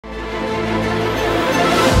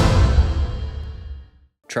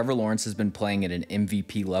Trevor Lawrence has been playing at an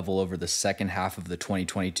MVP level over the second half of the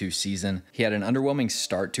 2022 season. He had an underwhelming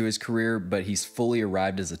start to his career, but he's fully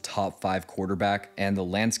arrived as a top 5 quarterback, and the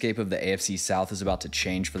landscape of the AFC South is about to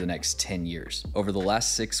change for the next 10 years. Over the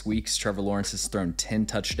last 6 weeks, Trevor Lawrence has thrown 10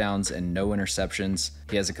 touchdowns and no interceptions.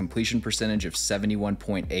 He has a completion percentage of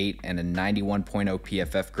 71.8 and a 91.0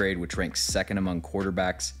 PFF grade, which ranks second among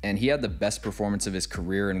quarterbacks. And he had the best performance of his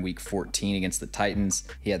career in Week 14 against the Titans.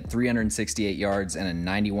 He had 368 yards and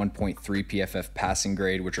a 91.3 PFF passing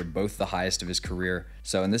grade, which are both the highest of his career.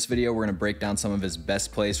 So in this video, we're going to break down some of his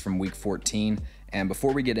best plays from Week 14. And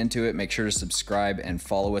before we get into it, make sure to subscribe and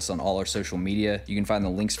follow us on all our social media. You can find the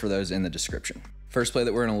links for those in the description. First play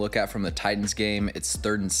that we're going to look at from the Titans game, it's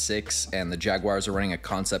 3rd and 6, and the Jaguars are running a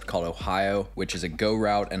concept called Ohio, which is a go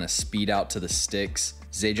route and a speed out to the sticks.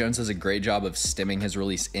 Zay Jones does a great job of stemming his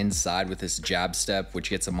release inside with his jab step, which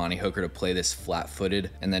gets Amani Hooker to play this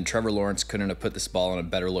flat-footed, and then Trevor Lawrence couldn't have put this ball in a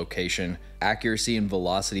better location. Accuracy and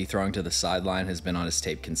velocity throwing to the sideline has been on his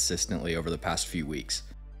tape consistently over the past few weeks.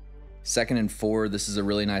 2nd and 4, this is a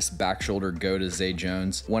really nice back shoulder go to Zay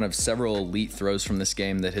Jones, one of several elite throws from this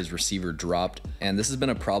game that his receiver dropped, and this has been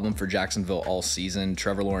a problem for Jacksonville all season.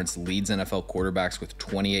 Trevor Lawrence leads NFL quarterbacks with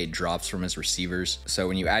 28 drops from his receivers, so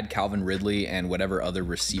when you add Calvin Ridley and whatever other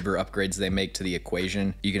receiver upgrades they make to the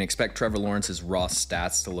equation, you can expect Trevor Lawrence's raw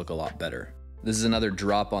stats to look a lot better. This is another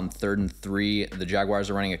drop on 3rd and 3. The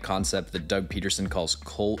Jaguars are running a concept that Doug Peterson calls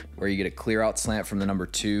Colt, where you get a clear out slant from the number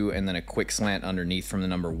 2 and then a quick slant underneath from the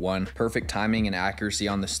number 1. Perfect timing and accuracy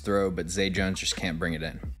on this throw, but Zay Jones just can't bring it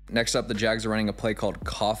in. Next up, the Jags are running a play called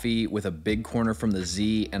Coffee with a big corner from the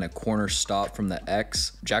Z and a corner stop from the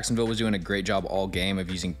X. Jacksonville was doing a great job all game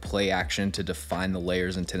of using play action to define the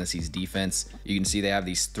layers in Tennessee's defense. You can see they have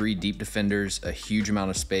these 3 deep defenders, a huge amount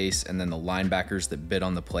of space, and then the linebackers that bid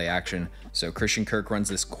on the play action. So Christian Kirk runs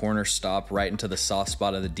this corner stop right into the soft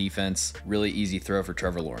spot of the defense. Really easy throw for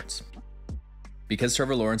Trevor Lawrence. Because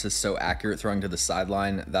Trevor Lawrence is so accurate throwing to the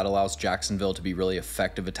sideline, that allows Jacksonville to be really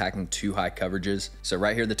effective attacking 2 high coverages. So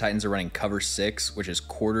right here, the Titans are running cover 6, which is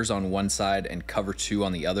quarters on one side and cover 2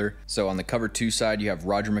 on the other. So on the cover 2 side, you have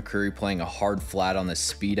Roger McCreary playing a hard flat on this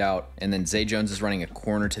speed out, and then Zay Jones is running a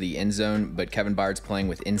corner to the end zone, but Kevin Byard's playing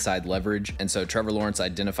with inside leverage. And so Trevor Lawrence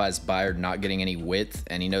identifies Byard not getting any width,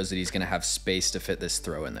 and he knows that he's going to have space to fit this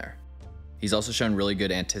throw in there. He's also shown really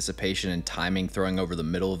good anticipation and timing throwing over the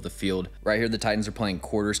middle of the field. Right here, the Titans are playing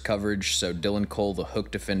quarters coverage, so Dylan Cole, the hook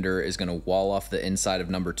defender, is going to wall off the inside of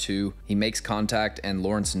number 2. He makes contact, and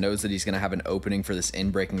Lawrence knows that he's going to have an opening for this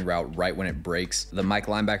in-breaking route right when it breaks. The Mike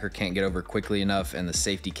linebacker can't get over quickly enough, and the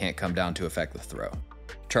safety can't come down to affect the throw.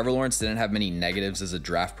 Trevor Lawrence didn't have many negatives as a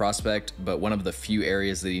draft prospect, but one of the few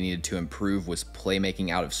areas that he needed to improve was playmaking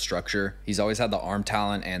out of structure. He's always had the arm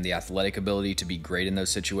talent and the athletic ability to be great in those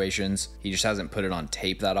situations. He just hasn't put it on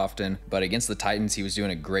tape that often, but against the Titans, he was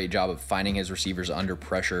doing a great job of finding his receivers under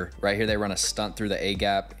pressure. Right here, they run a stunt through the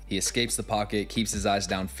A-gap. He escapes the pocket, keeps his eyes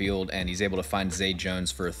downfield, and he's able to find Zay Jones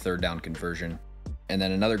for a 3rd down conversion. And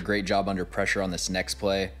then another great job under pressure on this next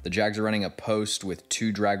play. The Jags are running a post with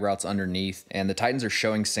 2 drag routes underneath, and the Titans are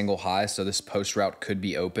showing single high, so this post route could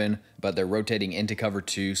be open, but they're rotating into cover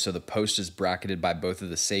 2, so the post is bracketed by both of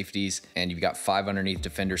the safeties, and you've got 5 underneath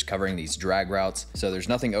defenders covering these drag routes, so there's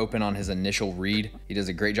nothing open on his initial read. He does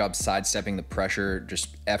a great job sidestepping the pressure,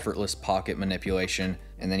 just effortless pocket manipulation,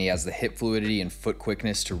 and then he has the hip fluidity and foot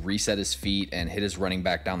quickness to reset his feet and hit his running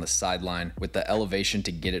back down the sideline with the elevation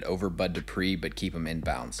to get it over Bud Dupree but keep him in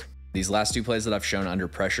bounds. These last 2 plays that I've shown under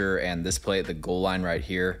pressure and this play at the goal line right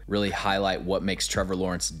here really highlight what makes Trevor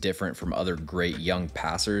Lawrence different from other great young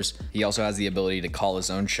passers. He also has the ability to call his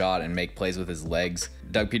own shot and make plays with his legs.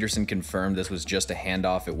 Doug Peterson confirmed this was just a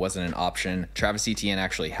handoff, it wasn't an option. Travis Etienne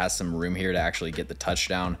actually has some room here to actually get the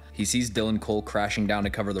touchdown. He sees Dylan Cole crashing down to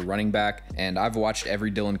cover the running back, and I've watched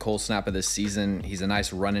every Dylan Cole snap of this season. He's a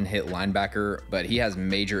nice run and hit linebacker, but he has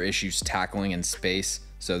major issues tackling in space.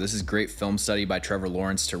 So this is great film study by Trevor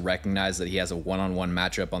Lawrence to recognize that he has a one-on-one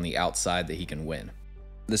matchup on the outside that he can win.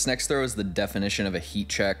 This next throw is the definition of a heat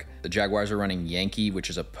check. The Jaguars are running Yankee,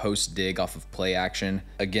 which is a post dig off of play action.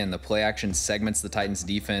 Again, the play action segments the Titans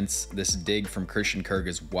defense. This dig from Christian Kirk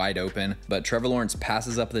is wide open, but Trevor Lawrence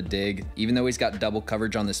passes up the dig. Even though he's got double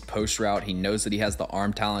coverage on this post route, he knows that he has the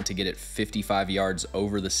arm talent to get it 55 yards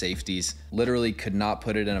over the safeties. Literally could not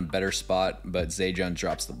put it in a better spot, but Zay Jones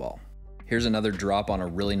drops the ball. Here's another drop on a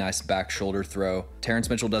really nice back shoulder throw. Terrence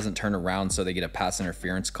Mitchell doesn't turn around, so they get a pass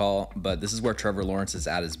interference call, but this is where Trevor Lawrence is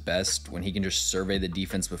at his best, when he can just survey the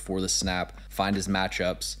defense before the snap, find his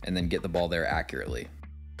matchups, and then get the ball there accurately.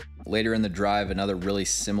 Later in the drive, another really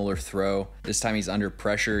similar throw. This time he's under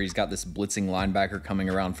pressure. He's got this blitzing linebacker coming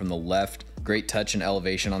around from the left. Great touch and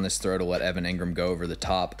elevation on this throw to let Evan Engram go over the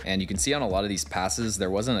top. And you can see on a lot of these passes, there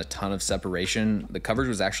wasn't a ton of separation. The coverage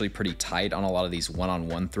was actually pretty tight on a lot of these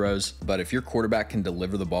one-on-one throws. But if your quarterback can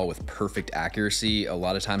deliver the ball with perfect accuracy, a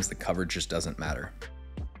lot of times the coverage just doesn't matter.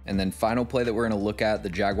 And then final play that we're going to look at, the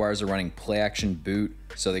Jaguars are running play action boot.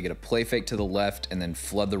 So they get a play fake to the left and then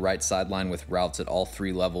flood the right sideline with routes at all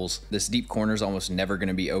 3 levels. This deep corner is almost never going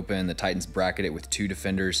to be open. The Titans bracket it with 2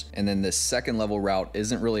 defenders. And then this second level route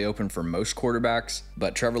isn't really open for most quarterbacks,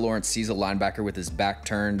 but Trevor Lawrence sees a linebacker with his back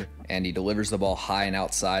turned and he delivers the ball high and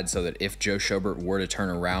outside so that if Joe Schobert were to turn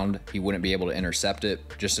around, he wouldn't be able to intercept it.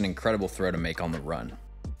 Just an incredible throw to make on the run.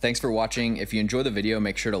 Thanks for watching. If you enjoy the video,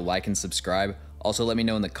 make sure to like and subscribe. Also, let me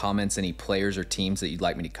know in the comments any players or teams that you'd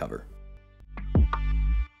like me to cover.